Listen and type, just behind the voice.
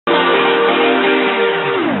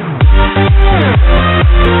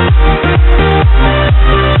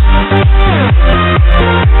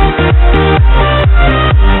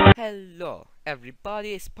Hello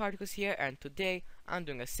everybody, it's Sparticus here, and today I'm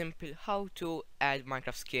doing a simple how to add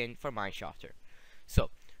Minecraft skin for mineshafter.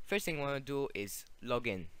 So first thing I want to do is log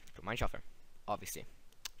in to mineshafter, obviously.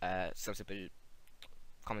 Some simple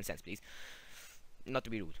common sense, please. Not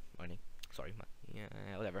to be rude or anything. Sorry, but yeah,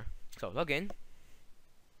 whatever. So log in.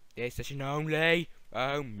 This session only.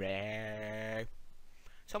 So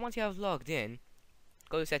once you have logged in,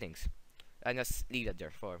 go to settings and just leave that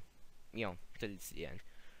there for, you know, till it's the end.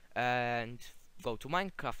 And go to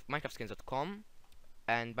minecraftskins.com,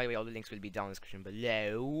 and by the way, all the links will be down in the description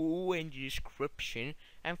below in the description,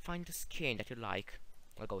 and find the skin that you like.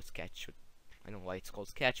 I'll go sketch. I don't know why it's called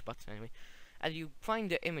sketch, but anyway. And you find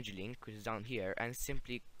the image link, which is down here, and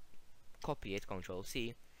simply copy it, Ctrl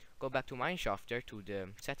C, go back to mineshafter to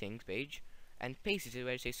the settings page, and paste it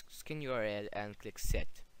where it says skin URL, and click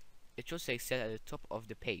set. It should say set at the top of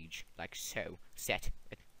the page, like so. Set.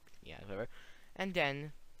 Yeah, whatever. And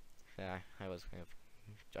then I was kind of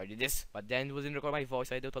started this, but then it wasn't record my voice,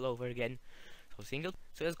 so I do it all over again. So single.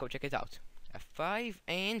 So let's go check it out. F5,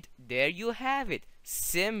 and there you have it.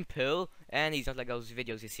 Simple, and it's not like those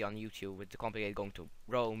videos you see on YouTube with the complicated going to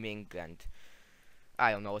roaming and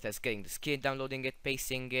I don't know what else, getting the skin, downloading it,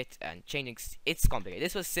 pasting it, and changing. It's complicated.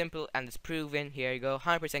 This was simple and it's proven. Here you go,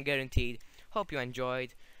 100% guaranteed. Hope you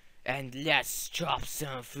enjoyed. And let's chop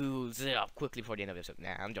some fools up quickly before the end of the episode.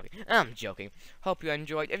 Nah, I'm joking. Hope you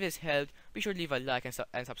enjoyed. If this helped, be sure to leave a like and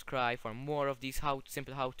subscribe for more of these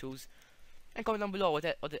simple how-tos. And comment down below if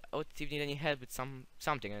you need any help with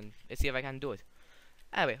something, and let's see if I can do it.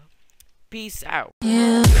 Anyway, peace out.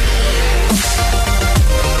 Yeah.